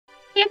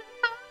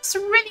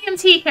folks,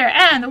 rinimt here,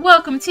 and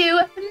welcome to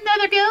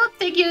Netherguild.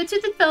 Thank you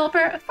to the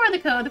developer for the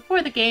code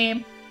for the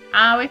game.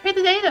 We're here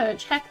today to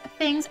check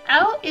things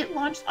out. It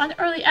launched on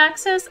early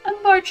access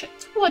on March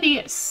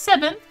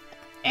 27th,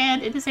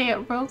 and it is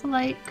a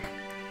roguelike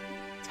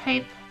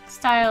type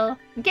style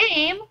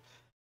game.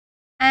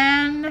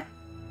 And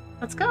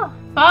let's go.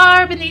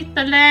 Far beneath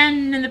the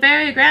land and the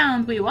very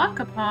ground we walk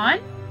upon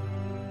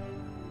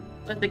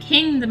was the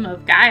kingdom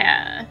of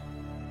Gaia.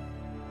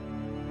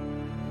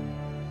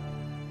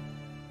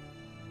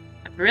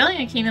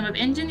 Brilliant kingdom of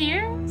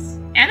engineers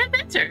and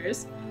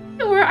inventors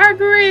who were our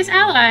greatest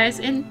allies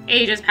in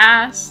ages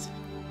past.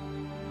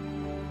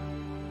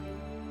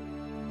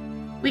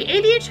 We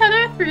aided each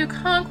other through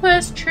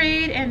conquest,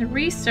 trade, and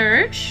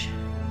research.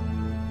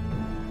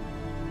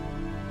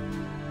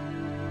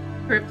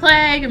 Through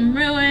plague and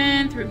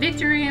ruin, through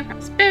victory and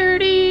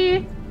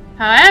prosperity.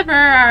 However,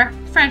 our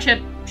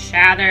friendship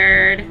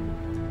shattered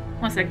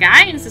once the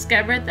Gaians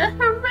discovered the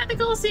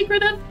heretical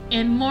secret of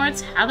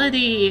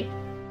immortality.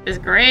 This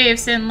grave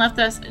sin left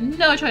us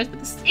no choice but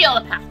to steal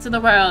the path to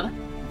the world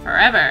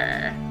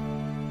forever.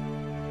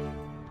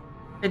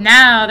 But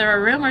now there are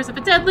rumors of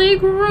a deadly,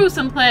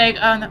 gruesome plague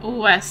on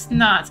West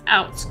Knot's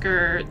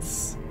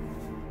outskirts.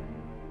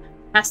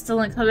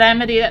 Pestilent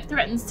calamity that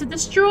threatens to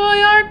destroy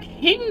our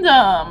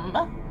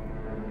kingdom.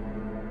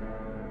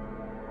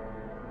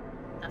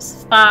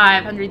 Just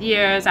 500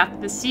 years after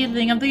the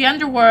sealing of the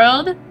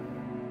underworld,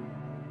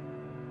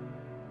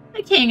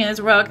 the king and his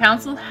royal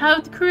council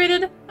have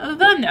created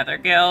the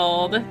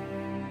Netherguild.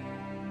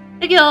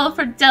 A guild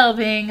for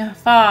delving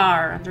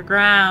far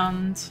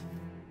underground.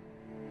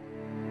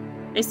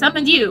 They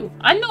summoned you,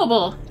 a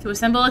noble, to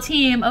assemble a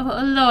team of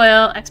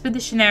loyal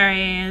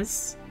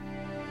expeditionaries.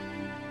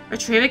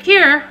 Retrieve a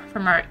cure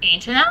from our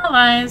ancient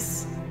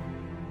allies.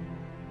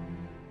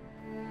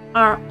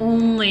 Our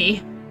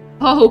only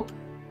hope.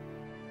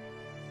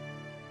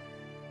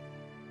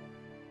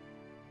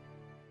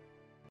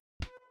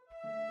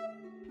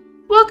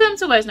 Welcome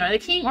to Wesnor. The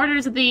king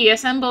orders thee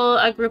assemble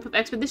a group of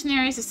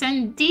expeditionaries to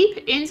send deep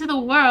into the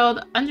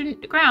world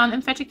underground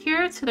and fetch a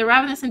cure to the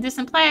ravenous and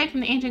distant plague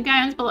from the ancient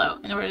Gaians below.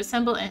 In order to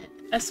assemble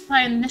a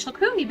supply an initial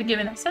crew, you've been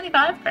given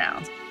 75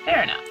 crowns.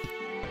 Fair enough.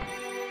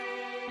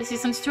 You see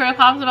some tutorial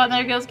pops about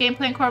Netherguild's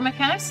gameplay and core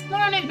mechanics.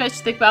 Learning to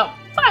take about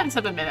 5 to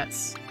 7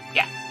 minutes.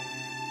 Yeah.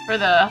 For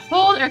the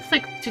hold or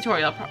click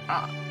tutorial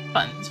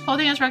buttons.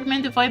 Holding is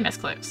recommended to avoid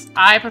misclicks.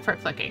 I prefer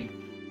clicking.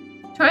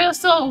 Tutorial is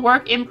still a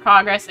work in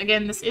progress.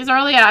 Again, this is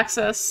early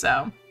access,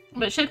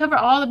 but it should cover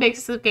all the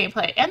basics of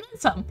gameplay and then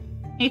some.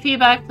 Any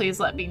feedback, please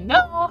let me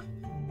know.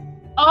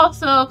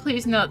 Also,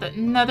 please note that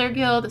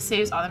Netherguild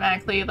saves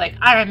automatically, like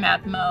Iron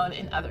Man mode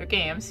in other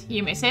games.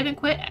 You may save and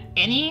quit at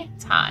any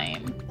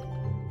time.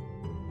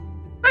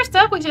 First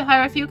up, we should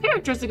hire a few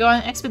characters to go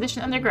on an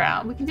expedition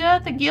underground. We can do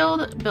that at the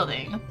guild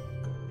building.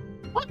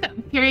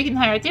 Welcome. Here you can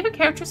hire different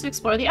characters to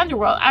explore the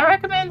underworld. I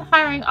recommend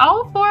hiring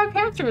all 4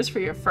 characters for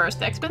your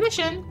first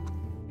expedition.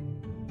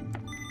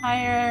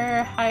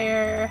 Hire.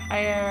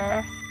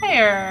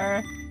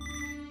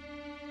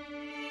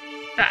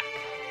 Back.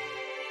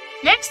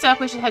 Next up,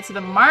 we should head to the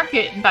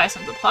market and buy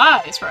some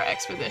supplies for our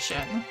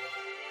expedition.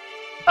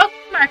 Oh,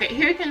 market.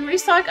 Here you can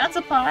restock on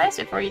supplies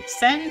before you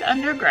descend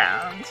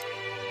underground.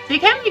 So you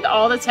can't read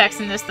all the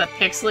text in this, the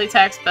pixely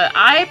text, but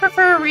I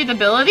prefer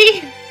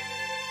readability.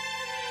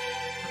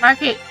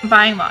 Market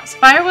buying logs.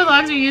 Firewood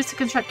logs are used to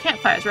construct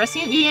campfires.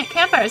 Resting and eating at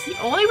campfires is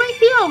the only way to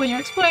heal when you're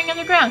exploring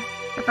underground.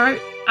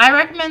 I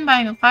recommend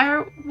buying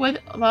firewood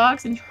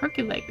logs and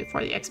turkey leg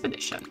before the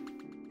expedition.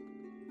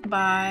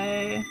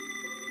 Bye.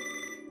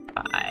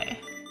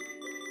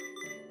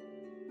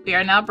 We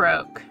are now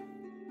broke.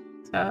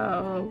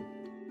 So...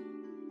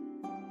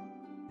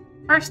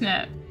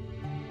 Parsnip.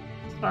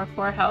 Store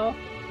 4 health.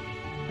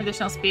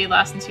 Additional speed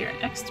lasts into your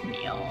next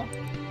meal.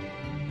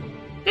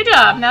 Good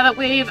job! Now that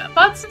we've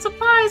bought some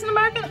supplies in the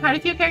market and hired a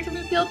few characters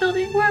in the field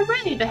building, we're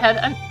ready to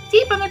head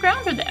deep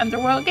underground through the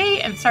Underworld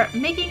Gate and start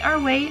making our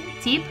way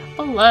deep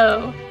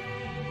below.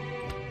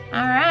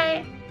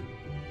 Alright.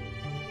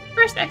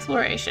 First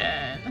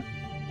exploration.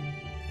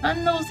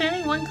 Unknown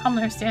standing, 1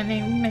 commoner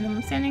standing,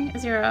 minimum standing,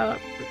 0.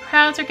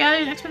 Crowds are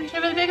gathered in expedition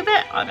of a big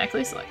event,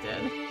 automatically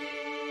selected.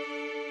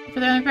 For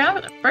the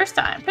underground for the first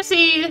time.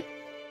 Proceed!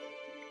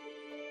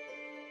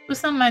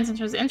 Lucille Mines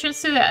enters the entrance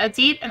to a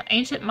deep and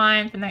ancient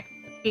mine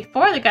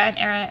before the Gaian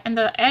era and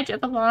the edge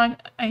of a long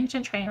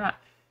ancient train route.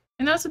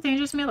 You notice what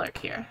dangers may lurk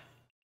here.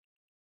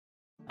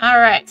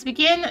 Alright, to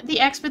begin the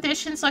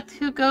expedition, select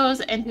who goes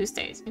and who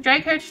stays. You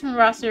drag characters from the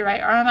roster to the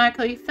right,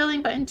 automatically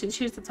filling button to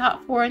choose the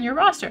top 4 in your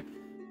roster.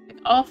 Pick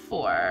all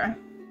 4.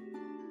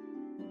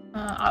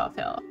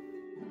 Autofill.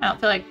 I don't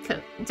feel like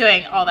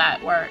doing all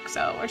that work,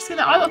 so we're just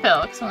gonna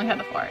autofill because we only have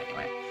the 4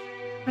 anyway.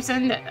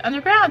 Present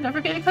underground, don't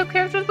forget to equip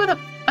characters with a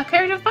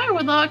character with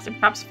firewood logs and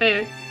perhaps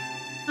food.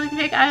 You can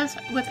take items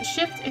with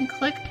shift and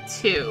click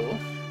 2.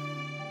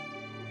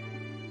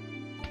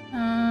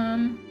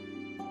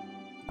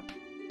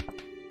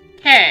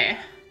 Okay.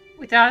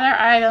 We got our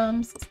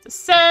items. Let's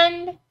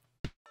descend.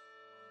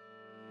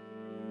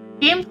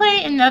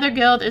 Gameplay in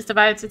Netherguild is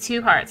divided into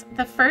two parts.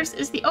 The first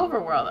is the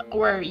overworld,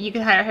 where you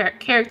can hire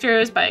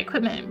characters, buy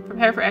equipment, and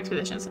prepare for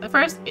expeditions.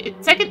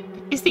 Second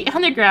is the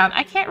underground.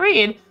 I can't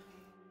read.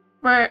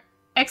 Where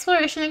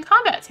exploration and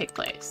combat take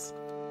place.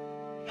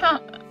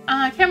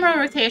 Camera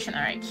rotation.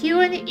 All right, Q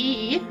and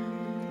E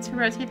to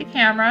rotate the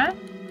camera.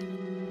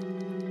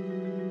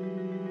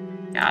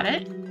 Got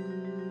it.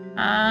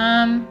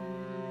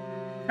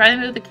 Try to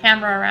move the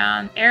camera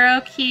around. Arrow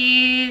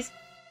keys.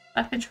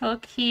 Left control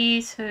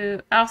key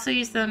to also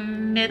use the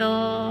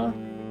middle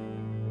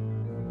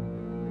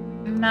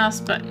mouse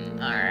button.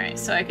 Alright,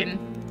 so I can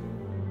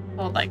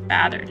hold like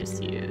that or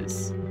just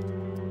use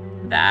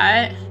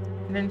that.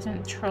 And then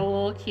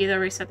control key to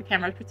reset the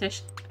camera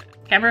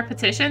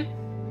petition.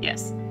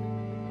 Yes.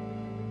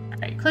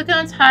 Alright, click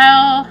on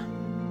tile.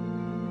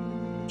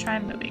 Try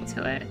moving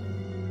to it.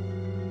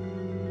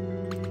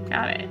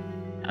 Got it.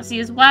 Also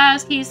use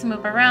WASD keys to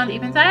move around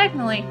even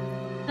diagonally.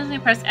 Then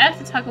you press F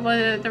to toggle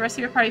whether the rest of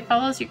your party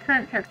follows your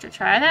current character.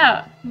 Try it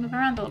out. Move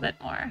around a little bit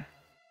more.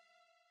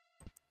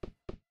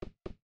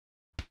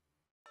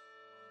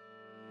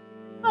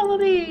 Follow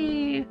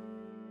me!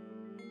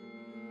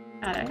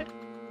 Got it.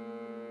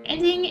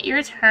 Ending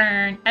your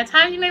turn. At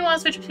times you may want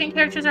to switch between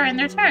characters or end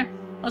their turn.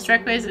 Most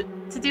direct ways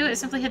to do it is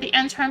simply hit the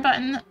end turn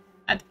button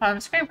at the bottom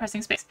of the screen,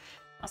 pressing space.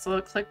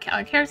 Also click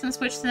on characters and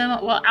switch to them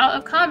while out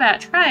of combat.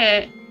 Try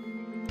it.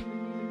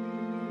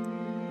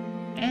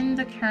 End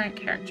the current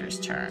character's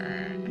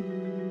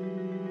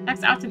turn.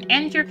 Next, often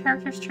end your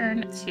character's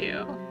turn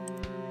too.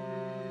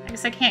 I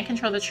guess I can't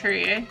control the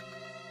tree.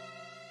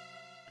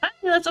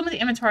 Let's open the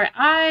inventory.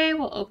 I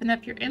will open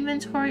up your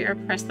inventory or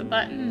press the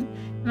button.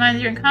 Remind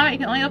that you're in combat, you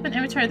can only open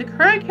inventory of the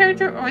current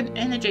character or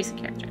and adjacent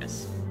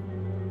characters.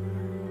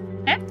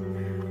 Okay.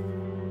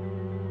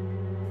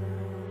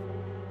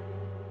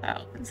 That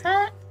opens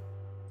that.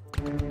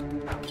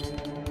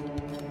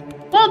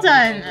 Well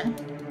done!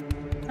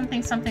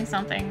 Something, something,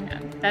 something.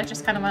 That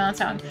just kind of went on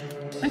its own.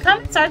 When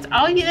combat starts,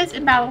 all units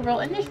in battle roll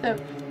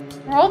initiative.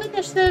 Roll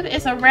initiative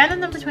is a random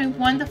number between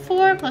 1 to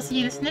 4 plus the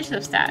unit's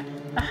initiative stat.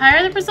 The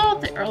higher the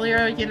result, the earlier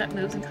a unit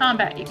moves in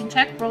combat. You can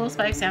check rolls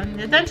by examining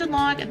the dungeon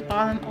log at the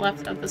bottom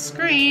left of the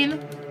screen.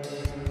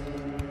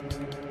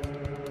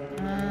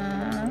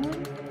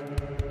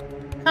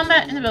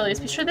 Combat and abilities.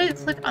 Be sure to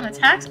click on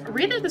attacks,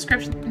 read the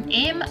description, and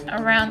aim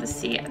around to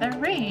see their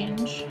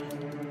range.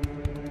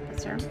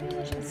 What's their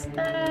range? It's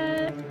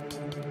that.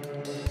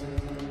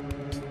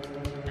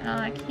 No,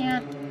 I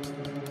can't.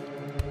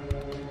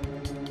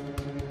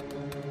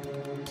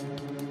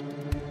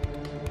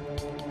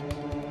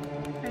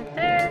 Right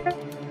there.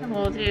 And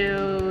we'll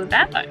do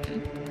that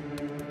button.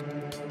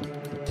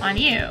 On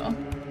you.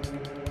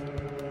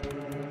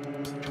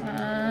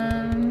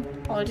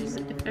 Apologies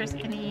if there's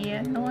any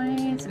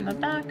noise in the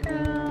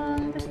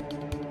background.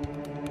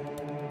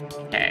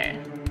 Okay.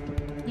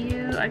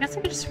 You, I guess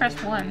I could just press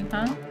 1,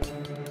 huh?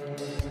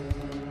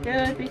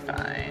 Should be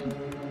fine.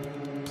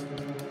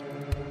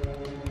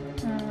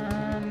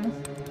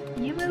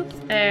 You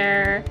move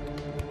there.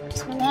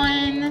 There's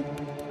 1.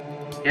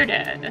 You're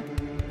dead.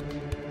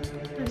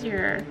 Because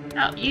you're...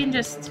 Oh, you can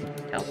just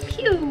go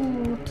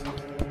pew!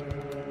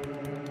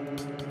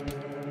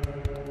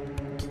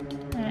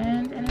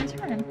 And end his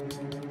turn.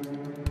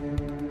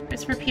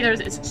 Christopher Peters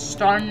is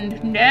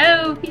stunned.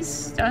 No, he's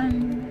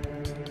stunned.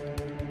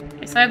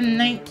 Okay, so I have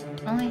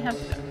only have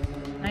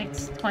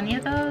 20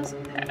 of those?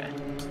 Okay.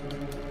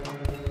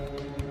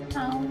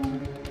 Oh.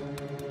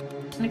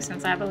 Makes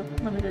sense, I have a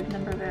limited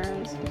number of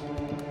arrows.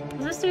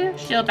 What does this do?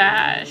 Shield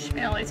bash.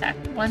 May only attack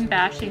 1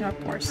 bashing or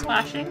 4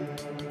 slashing.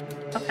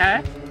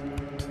 Okay.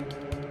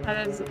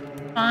 That is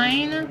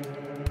fine.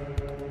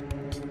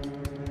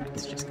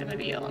 That's just gonna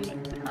be a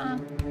limit, huh?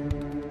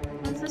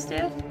 What does this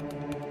do?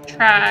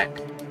 Track.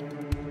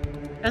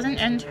 Doesn't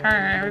end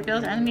turn.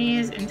 Reveals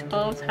enemies in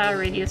 12 tile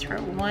radius for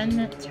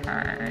 1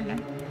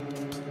 turn.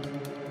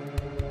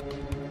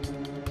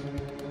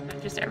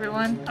 Just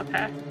everyone?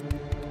 Okay.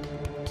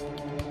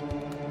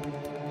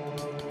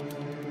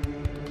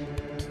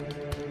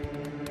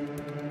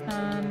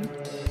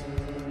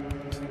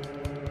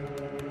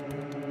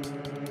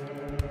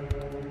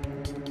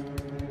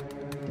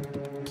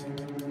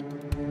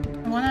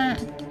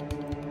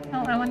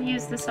 I wanna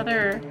use this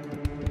other...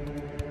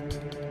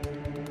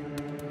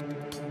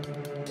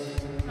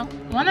 I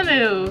wanna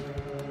move.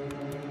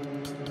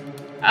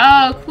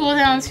 Oh,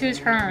 cooldown 2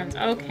 turns.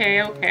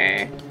 Okay,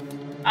 okay.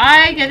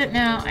 I get it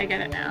now. I get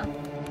it now.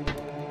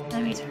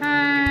 Let me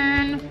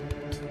turn.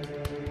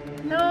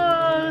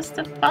 No,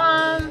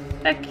 Stefan.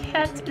 The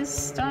cat is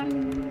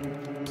stunned.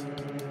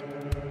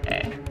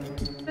 Okay.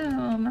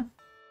 Boom.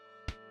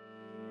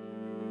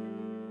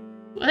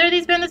 What are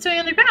these bandits doing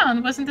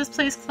underground? Wasn't this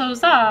place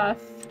closed off?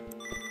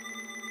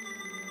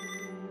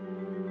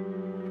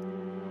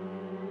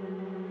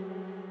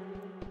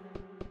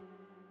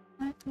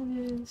 What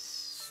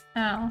is...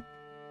 Oh.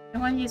 I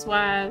want to use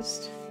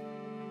WASD.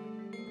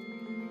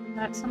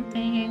 Got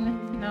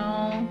something?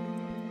 No.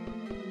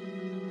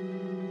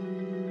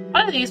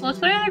 One of these, while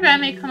exploring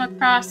underground, may come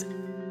across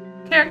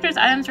characters,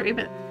 items, or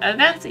even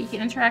events that you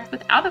can interact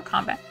with out of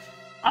combat.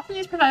 Often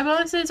these provide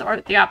bonuses, or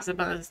the opposite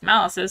bonuses,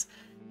 malices,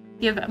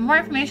 give more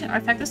information or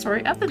affect the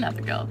story of the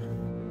Netherguild.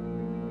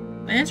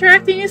 When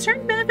interacting,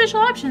 certain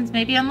beneficial options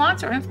may be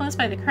unlocked or influenced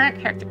by the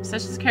current character,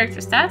 such as character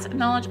stats,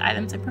 knowledge,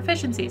 items, and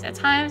proficiencies. At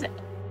times,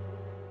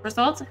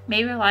 results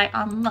may rely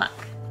on luck.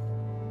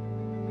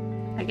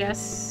 I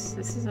guess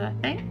this is a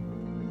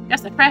thing?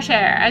 Yes, the fresh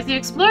air. As you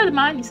explore the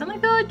mine, you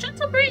suddenly feel a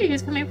gentle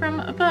breeze coming from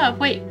above.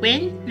 Wait,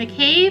 wind? In the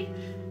cave?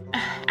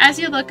 As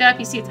you look up,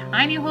 you see a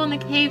tiny hole in the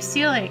cave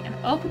ceiling, an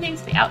opening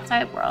to the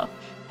outside world.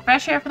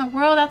 Fresh air from the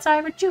world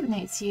outside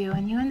rejuvenates you,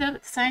 and you end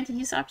up deciding to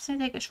use the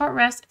opportunity to take a short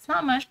rest. It's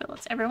not much, but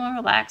lets everyone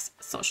relax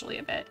socially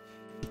a bit.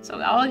 So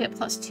I'll get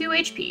plus 2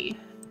 HP.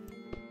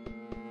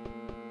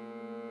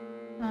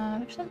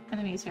 There's some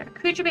enemies here.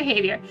 Creature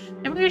behavior.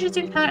 Different creatures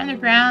you encounter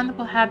underground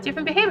will have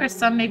different behaviors.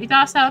 Some may be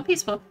docile and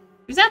peaceful.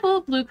 For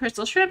example, blue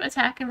crystal shrimp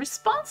attack in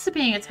response to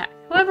being attacked.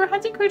 However,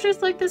 hunting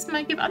creatures like this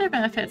might give other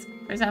benefits.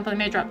 For example, they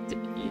may drop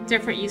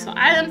different useful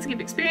items to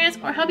give experience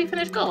or help you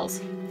finish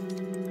goals.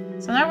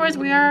 So in other words,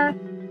 we are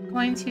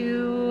going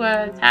to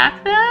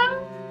attack them.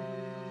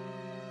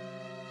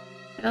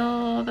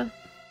 Build.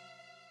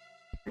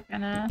 We're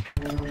gonna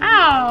go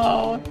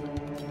pow!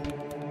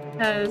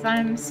 Because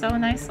I'm so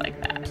nice like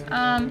that.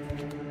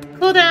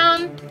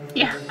 Cooldown.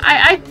 Yeah,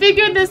 I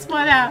figured this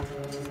one out.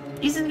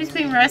 Uses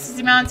between rests is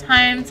the amount of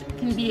times it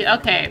can be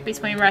okay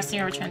between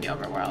resting or return to the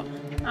overworld.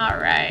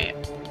 Alright.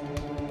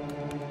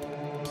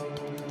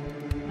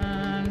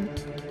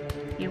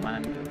 You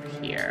wanna move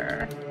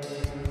here.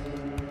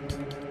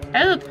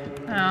 Help!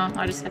 Oh,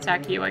 I'll just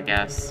attack you, I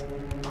guess.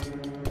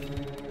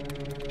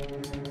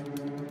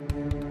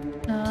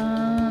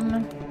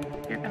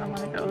 You're gonna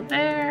wanna go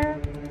there.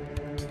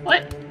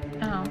 What?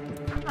 Oh.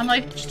 I'm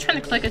like just trying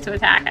to click it to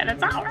attack it.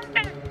 It's not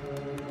working!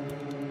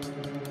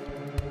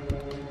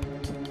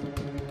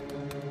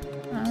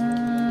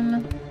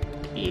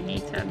 You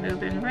need to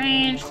move in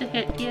range to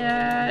hit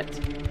yet.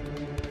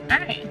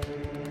 Alright.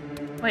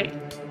 Wait.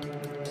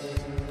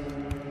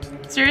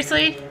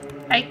 Seriously?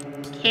 I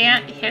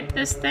can't hit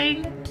this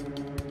thing?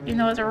 You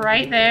know it's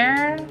right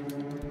there?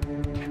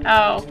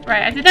 Oh,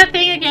 right. I did that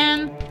thing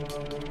again.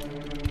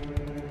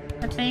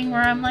 The thing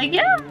where I'm like,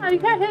 yeah, you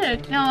can't hit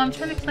it. No, I'm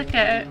trying to click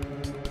it.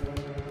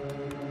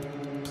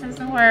 It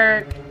doesn't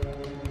work.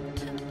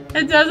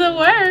 It doesn't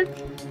work!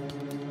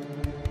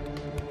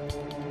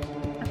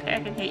 Okay, I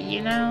can hit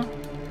you now.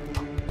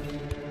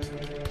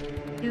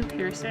 You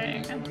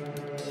piercing.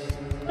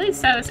 Please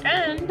status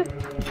end.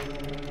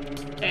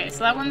 Okay, so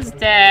that one's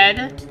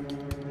dead.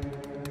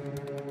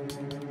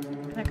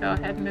 I'm gonna go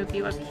ahead and move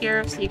you up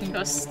here so you can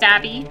go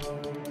stabby.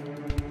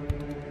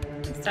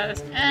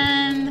 Status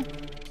end.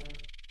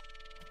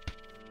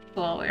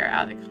 Cool, we are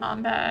out of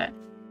combat.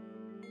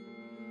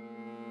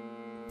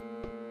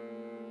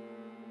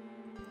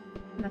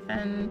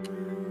 Nothing.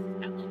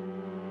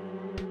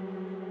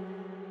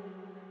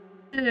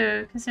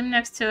 Ooh, consume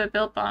next to a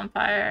built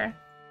bonfire.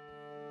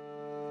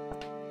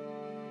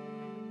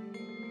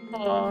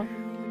 Cool.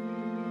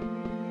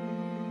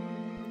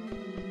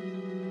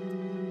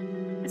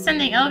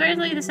 Ascending elevators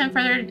lead to descend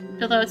further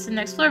below to the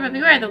next floor, but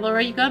beware, the lower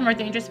you go, the more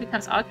dangerous it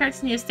becomes. All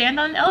characters need to stand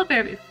on an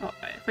elevator before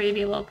you to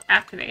be able to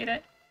activate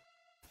it.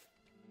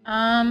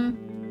 So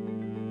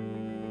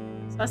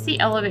that's the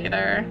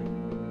elevator.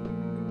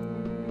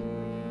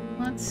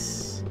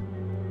 Let's...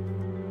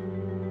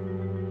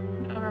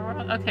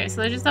 Overworld. Okay,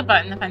 so there's just a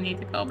button if I need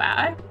to go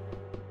back.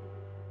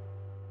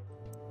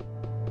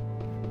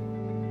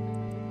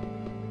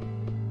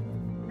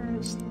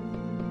 There's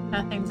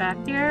nothing back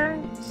here,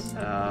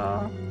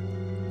 so...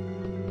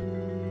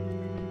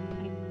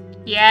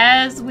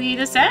 Yes, we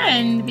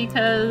descend,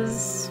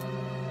 because...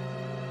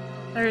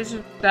 There's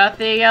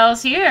nothing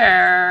else here.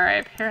 I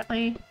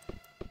apparently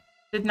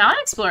did not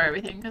explore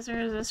everything, because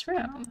there is this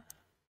room. Is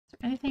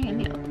there anything in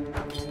the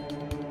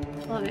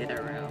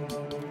elevator room?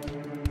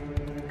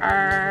 There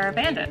are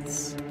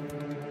bandits.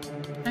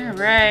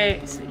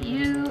 Alright, so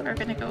you are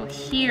gonna go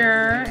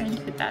here and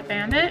hit that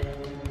bandit.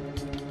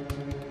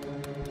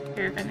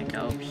 You're gonna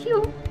go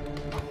pew.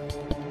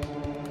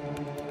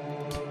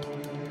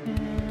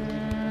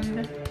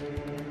 And...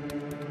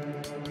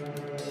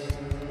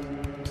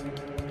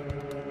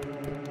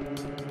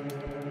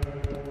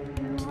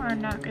 you are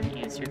not gonna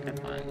use your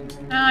good one.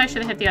 No, I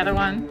should have hit the other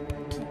one.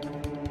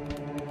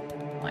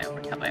 Only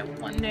overcut by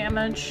 1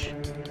 damage.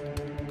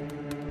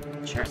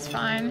 Sure, it's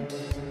fine.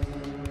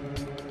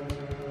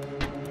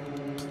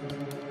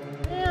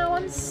 Yeah,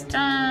 one's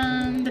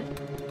stunned.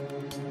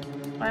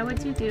 Why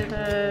would you do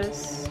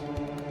this?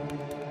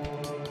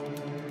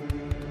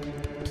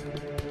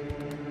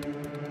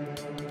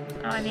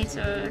 Oh, I need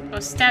to go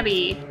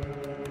stabby.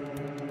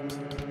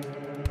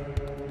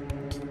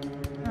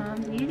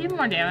 Do you do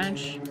more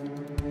damage?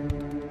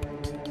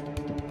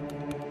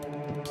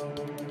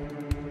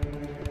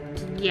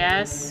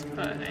 Yes,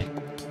 but...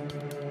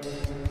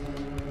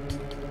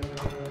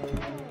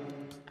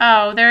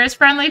 Oh, there is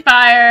friendly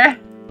fire!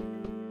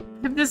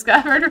 I've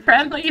discovered a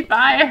friendly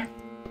fire!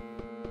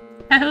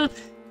 Help!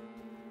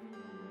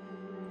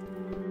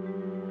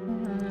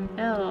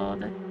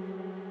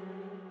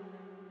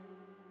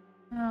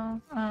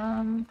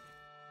 No.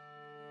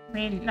 I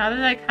mean, now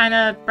that I kind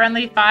of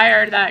friendly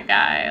fired that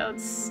guy,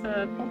 let's put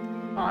the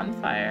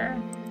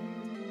bonfire.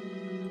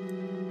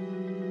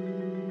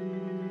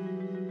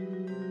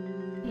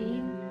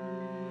 Okay.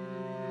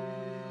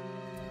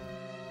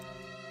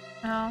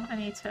 No, I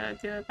need to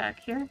do it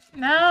back here.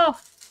 No!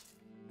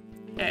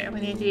 Okay, we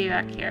need to do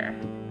back here.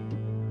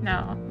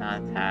 No,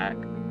 not attack.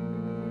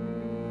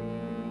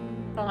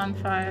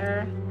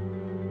 Bonfire.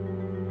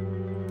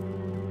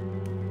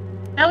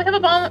 Now we have a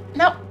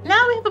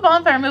now we have a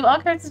bonfire. Move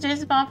all characters to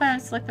Jason's bonfire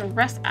and select the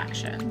rest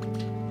action.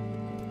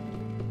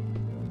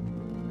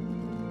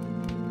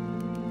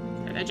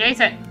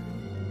 Adjacent.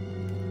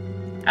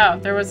 Oh,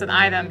 there was an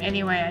item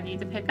anyway I need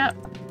to pick up.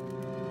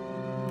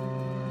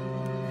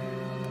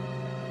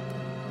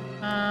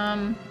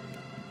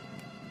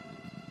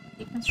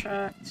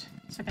 Deconstruct.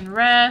 So I can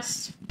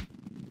rest.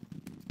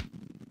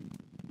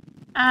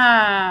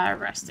 Ah,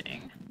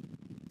 resting.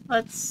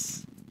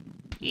 Let's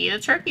eat a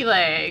turkey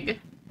leg.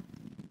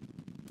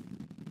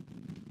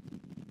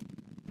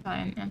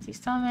 Find empty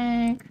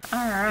stomach.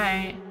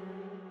 Alright.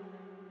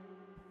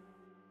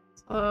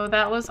 So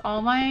that was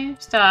all my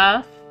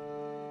stuff.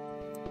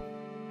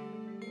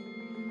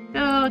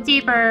 Go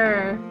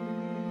deeper!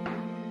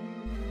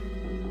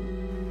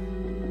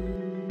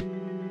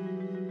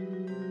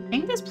 I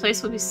think this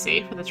place will be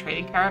safe for the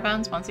trading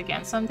caravans once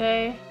again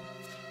someday.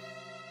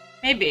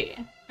 Maybe.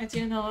 I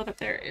do know that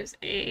there is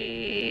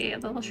a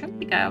little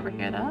shrimpy guy over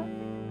here though.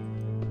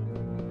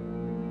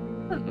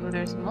 Ooh,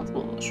 there's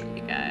multiple little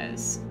shrimpy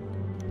guys.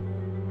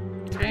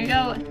 There you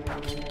go.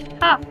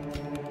 Ha!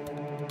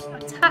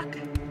 Attack!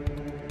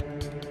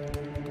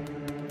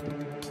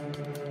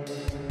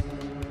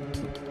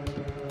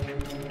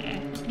 Okay, I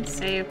can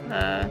save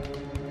the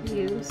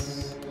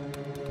use.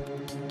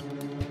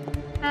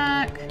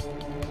 Attack.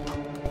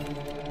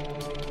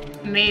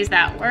 Amazed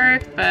that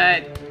worked,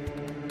 but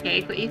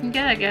take what you can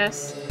get, I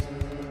guess.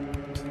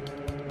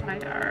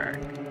 Wide arc.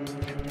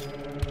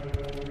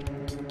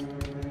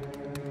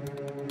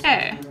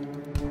 Okay.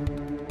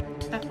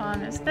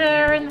 Stefan is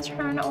there in the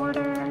turn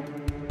order.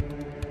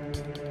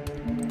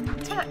 And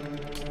attack.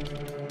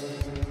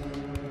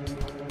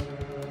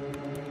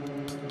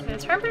 Okay, the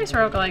turn-based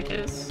roguelite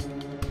is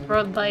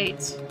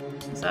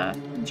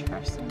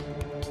interesting.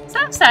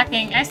 Stop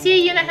stacking! I see a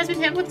unit has been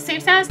hit with the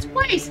same status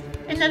twice!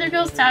 In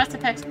Netherguild, status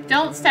effects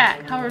don't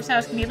stack. However,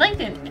 status can be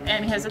lengthened. If the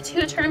enemy has a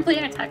 2-turn bleed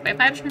and attacked by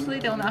 5 turn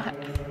bleed, they will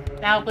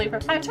now bleed for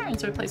 5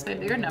 turns, replaced by a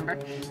bigger number.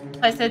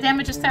 Applies the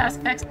damage of status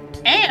effects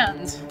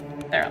and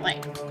their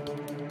length.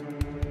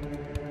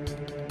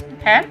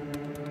 Okay.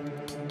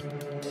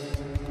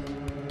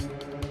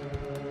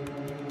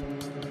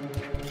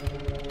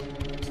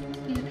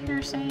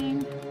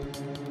 Piercing.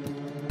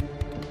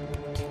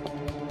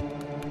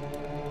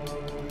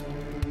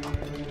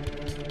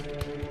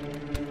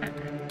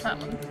 That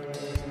one's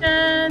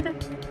dead.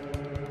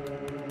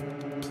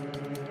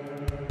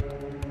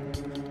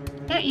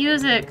 Can't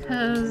use it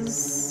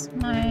because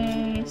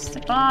my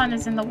Stefan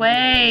is in the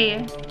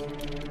way.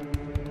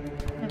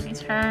 Let me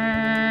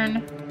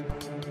turn.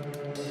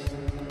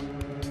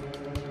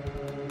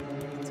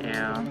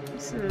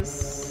 This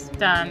is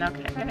done,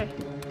 okay.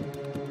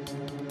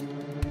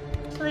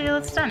 Actually,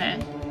 let's stun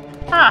it.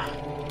 Ah!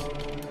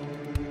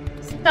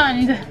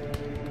 Stunned!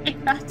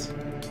 Take that.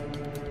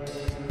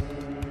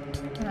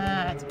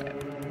 That's good.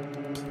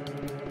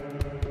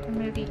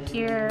 Move you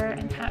here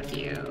and have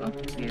you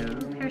do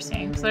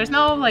piercing. So there's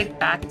no, like,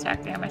 back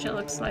attack damage, it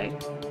looks like.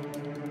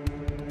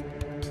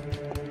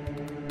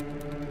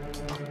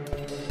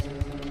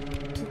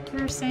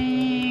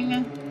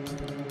 Piercing.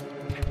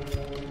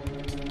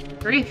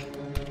 Grief.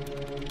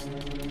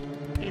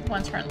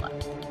 One turn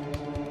left.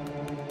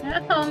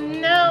 Oh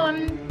no,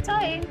 I'm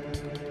dying.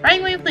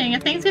 Running away fleeing.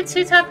 If things get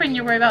too tough and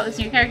you worry about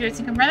losing your characters,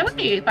 you can run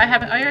away by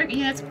having all your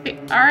units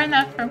far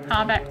enough from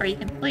combat where you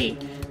can flee.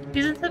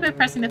 Use it by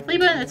pressing the flee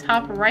button at the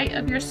top right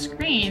of your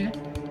screen.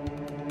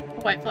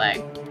 A white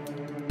flag.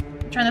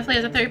 Return the flee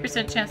has a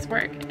 30% chance to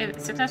work. If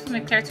it's successful,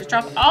 make characters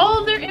drop all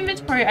of their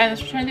inventory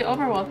items, return to the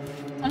overworld.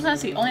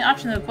 Sometimes the only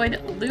option to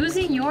avoid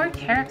losing your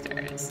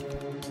characters.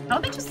 How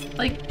about they just,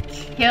 like,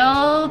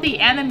 kill the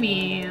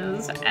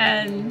enemies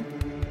and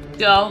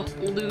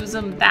don't lose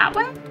them that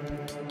way?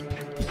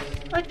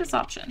 I like this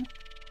option.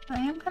 I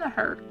am kind of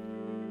hurt.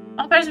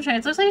 All fires are trained.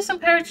 It looks like some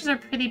characters are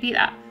pretty beat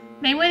up.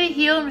 Main way to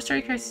heal and restore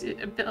your character's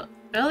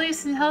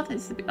abilities and health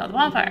is to build a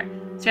bonfire.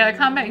 So you out of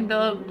combat, you can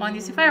build one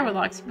using firewood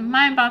logs. Keep in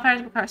mind,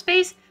 bonfires require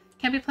space,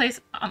 can't be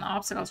placed on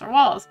obstacles or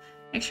walls.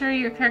 Make sure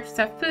your characters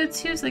have food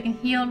too so they can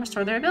heal and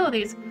restore their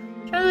abilities.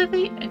 If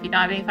you don't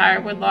have any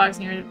firewood logs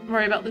and you're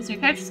worried about losing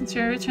your character, since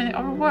you're returning to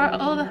the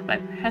overworld by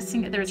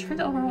pressing the return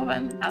to overworld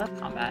button out of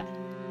combat.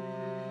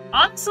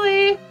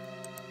 Honestly,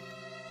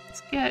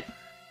 let's get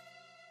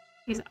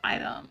these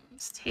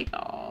items. Take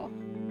all.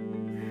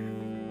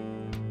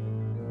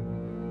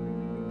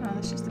 Oh,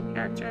 that's just a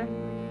character.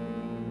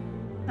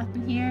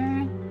 Nothing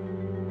here.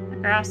 The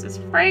grass is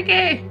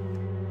freaky.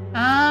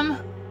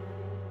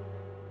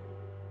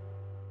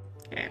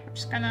 Okay,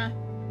 we're gonna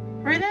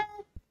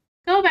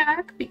go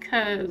back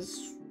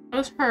because I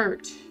was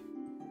hurt.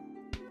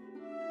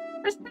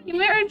 First, you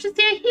emerge to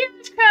see a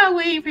huge crowd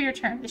waiting for your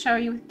turn. They shower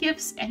you with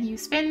gifts, and you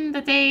spend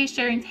the day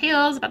sharing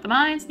tales about the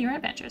mines and your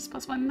adventures.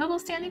 +1 noble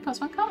standing,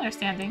 +1 commoner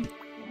standing.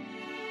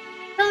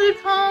 Another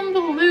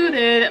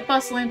convoluted,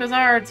 bustling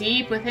bazaar.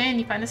 Deep within,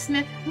 you find a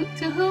smith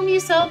to whom you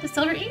sell the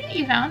silver ingot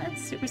you found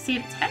and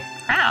receive 10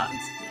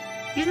 crowns.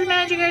 Use the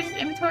manager guide's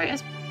inventory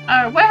as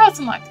warehouse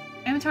unlocked.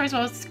 Inventory as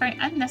well as discarding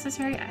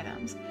unnecessary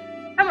items.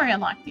 Armory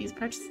unlocked. These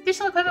purchase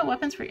additional equipment,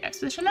 weapons for your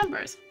expedition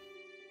members.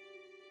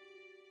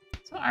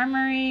 So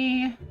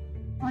armory,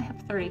 I only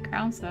have 30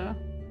 crowns though.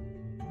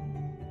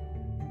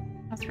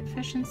 That's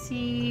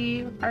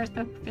proficiency, requires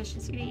no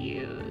proficiency to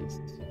use.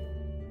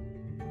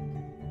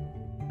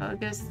 So I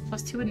guess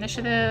 +2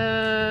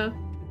 initiative.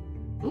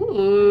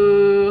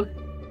 Ooh.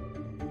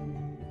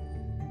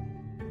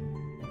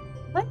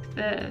 I like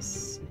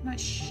this. I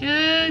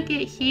should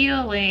get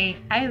healing.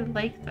 I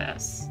like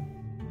this.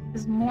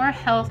 There's more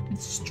health and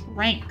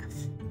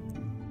strength.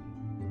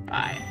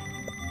 Bye.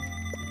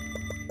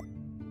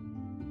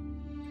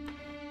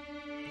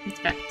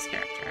 Inspect this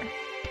character.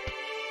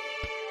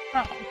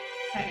 Oh,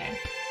 okay.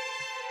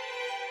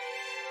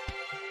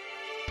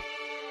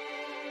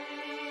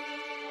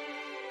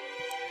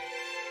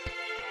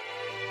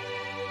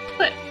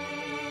 But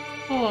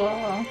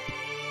cool.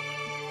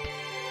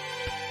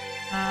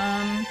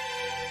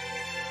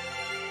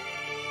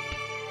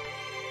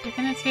 You're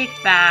gonna take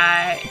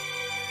that.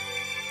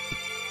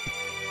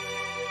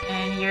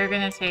 And you're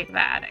gonna take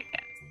that, I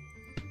guess.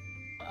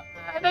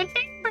 But I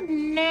think for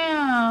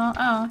now...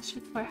 Oh,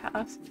 shit,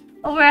 warehouse.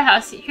 Oh,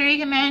 warehouse. Here you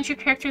can manage your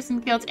characters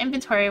and guild's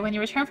inventory. When you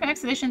return from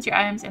expeditions, your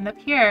items end up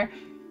here.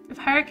 If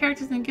higher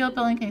characters in the guild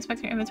building can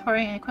inspect your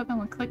inventory and equipment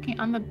when clicking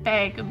on the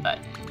bag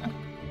button.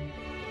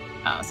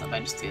 Oh, so if I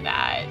just do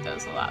that, it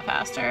goes a lot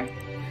faster.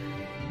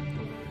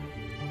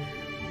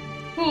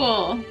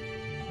 Cool.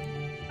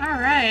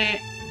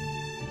 Alright.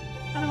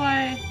 How do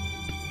I...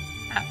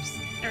 Apps.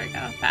 There we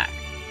go. Back.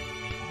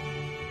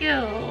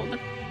 Guild.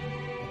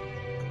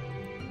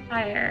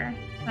 Hire.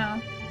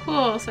 Oh,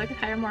 cool. So I can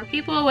hire more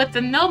people with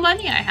the no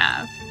money I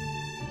have.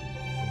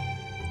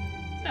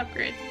 Let's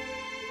upgrade.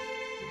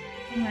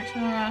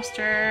 National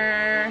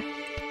roster.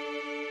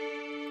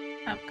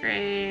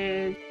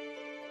 Upgrade.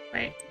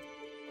 Wait.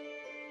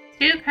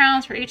 2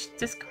 crowns for each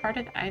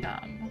discarded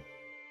item.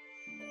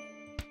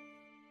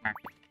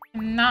 Market.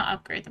 Cannot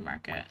upgrade the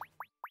market.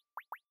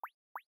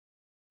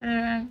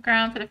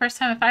 Ground for the first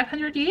time in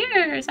 500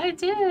 years! I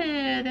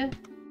did!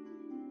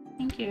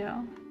 Thank you.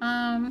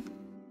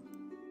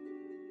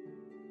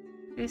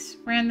 Increase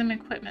random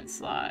equipment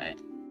slot.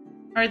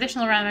 Or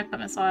additional random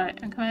equipment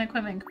slot. Incoming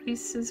equipment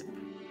increases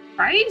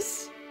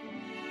price?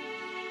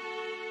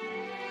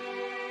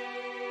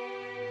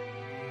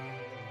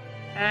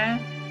 Okay.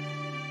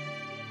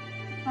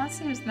 Well, that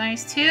seems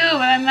nice too,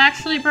 but I'm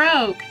actually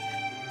broke.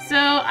 So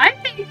I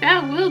think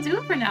that will do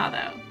it for now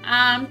though.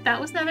 That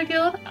was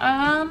Netherguild.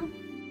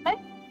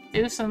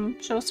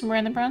 Show some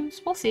random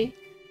runs. We'll see.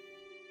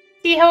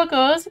 See how it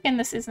goes. Again,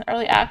 this is an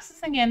early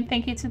access. Again,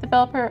 thank you to the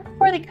developer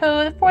for the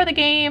code for the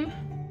game.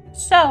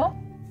 So,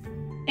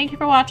 thank you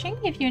for watching.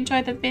 If you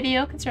enjoyed the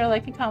video, consider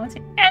liking,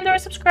 commenting, and or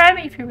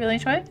subscribing if you really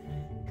enjoyed.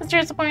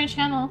 Consider supporting the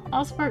channel.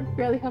 All support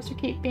really helps to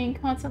keep being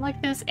content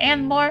like this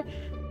and more.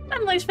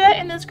 And links for that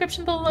in the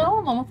description below,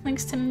 along with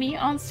links to me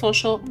on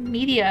social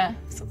media.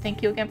 So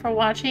thank you again for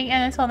watching,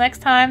 and until next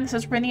time, this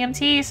is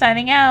rinimt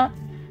signing out.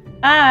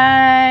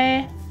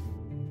 Bye!